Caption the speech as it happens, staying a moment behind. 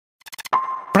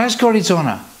Prescott,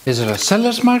 Arizona, is it a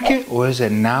seller's market or is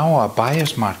it now a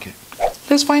buyer's market?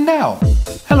 Let's find out.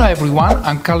 Hello everyone,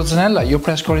 I'm Carlo Zanella, your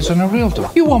Prescott Arizona Realtor.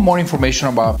 You want more information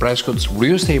about Prescott's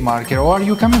real estate market, or are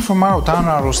you coming from out of town,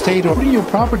 out of state, or putting your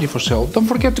property for sale? Don't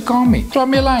forget to call me. Drop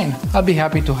me a line. I'll be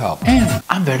happy to help. And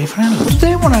I'm very friendly.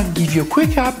 Today I want to give you a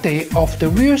quick update of the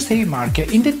real estate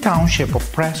market in the township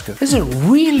of Prescott. Is it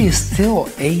really still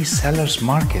a seller's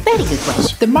market? Very good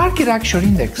question. The market action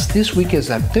index this week is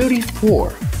at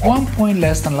 34. 1 point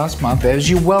less than last month. As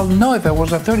you well know, if it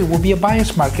was at 30, it would be a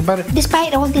buyer's market. But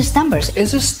Despite all these numbers,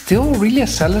 is it still really a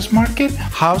seller's market?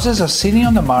 Houses are sitting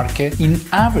on the market in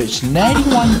average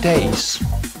 91 days.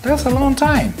 That's a long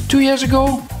time. 2 years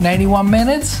ago, 91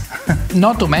 minutes?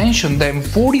 Not to mention that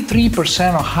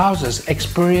 43% of houses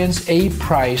experience a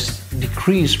price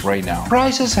decrease right now.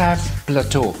 Prices have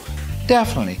plateaued.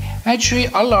 Definitely. Actually,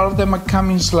 a lot of them are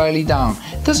coming slightly down.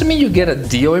 Doesn't mean you get a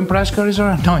deal in Prescott,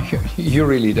 Arizona. No, you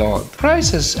really don't.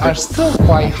 Prices are still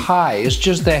quite high. It's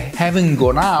just they haven't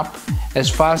gone up as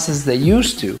fast as they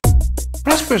used to.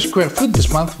 Price per square foot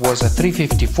this month was at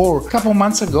 $354. A couple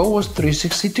months ago was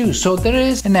 $362. So there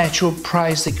is a natural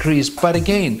price decrease. But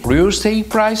again, real estate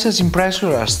prices in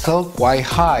Prescott are still quite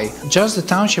high. Just the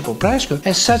township of Prescott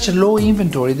has such a low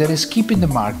inventory that is keeping the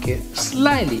market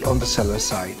slightly on the seller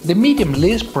side. The median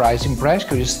list price in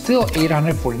Prescott is still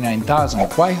 $849,000,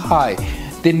 quite high.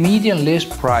 The median list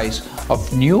price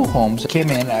of new homes came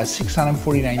in at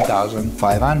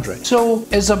 $649,500. So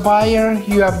as a buyer,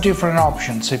 you have different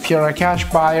options. If you're a cash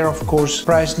buyer, of course,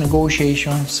 price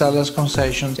negotiation, seller's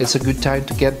concessions, it's a good time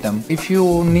to get them. If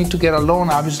you need to get a loan,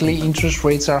 obviously interest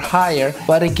rates are higher,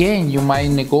 but again, you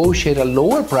might negotiate a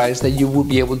lower price that you would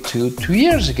be able to 2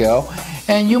 years ago.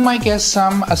 And you might get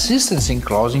some assistance in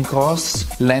closing costs.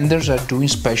 Lenders are doing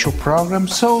special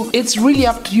programs. So it's really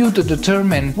up to you to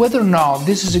determine whether or not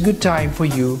this is a good time for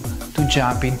you to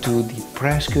jump into the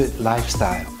Prescott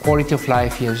lifestyle. Quality of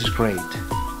life here is great.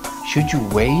 Should you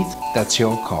wait? That's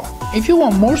your call. If you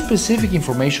want more specific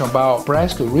information about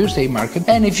Prescott real estate market,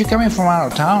 and if you're coming from out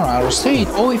of town or out of state,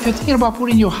 or if you're thinking about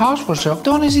putting your house for sale,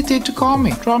 don't hesitate to call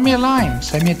me. Drop me a line,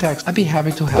 send me a text. I'd be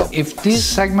happy to help. If this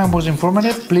segment was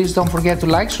informative, please don't forget to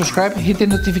like, subscribe, hit the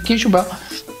notification bell,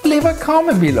 leave a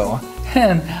comment below,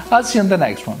 and I'll see you on the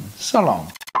next one. So long.